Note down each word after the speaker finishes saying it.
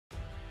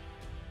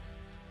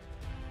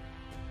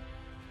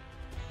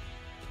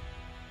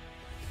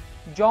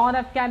John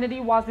F. Kennedy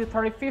was the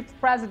 35th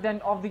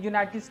President of the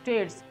United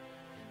States.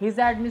 His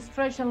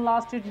administration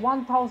lasted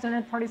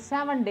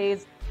 1,037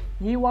 days.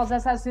 He was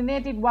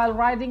assassinated while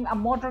riding a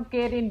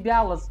motorcade in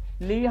Dallas.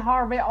 Lee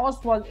Harvey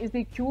Oswald is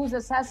the accused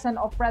assassin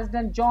of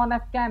President John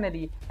F.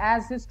 Kennedy.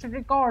 As history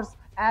records,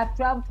 at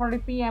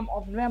 12:30 p.m.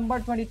 of November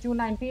 22,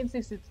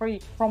 1963,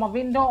 from a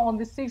window on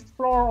the 6th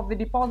floor of the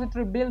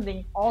Depository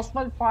Building,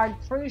 Oswald fired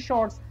 3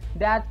 shots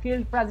that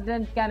killed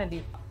President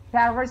Kennedy.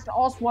 Terrorist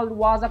Oswald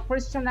was a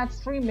Christian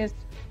extremist.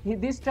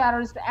 This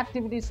terrorist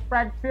activity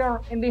spread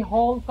fear in the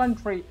whole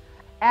country.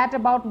 At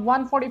about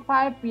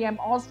 1:45 p.m.,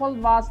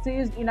 Oswald was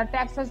seized in a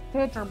Texas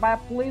theater by a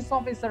police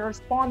officer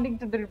responding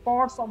to the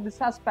reports of the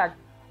suspect.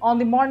 On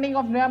the morning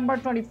of November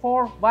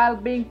 24, while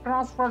being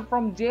transferred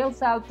from jail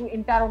cell to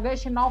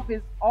interrogation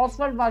office,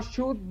 Oswald was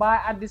shot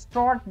by a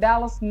distraught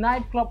Dallas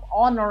nightclub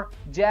owner,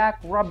 Jack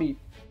Ruby.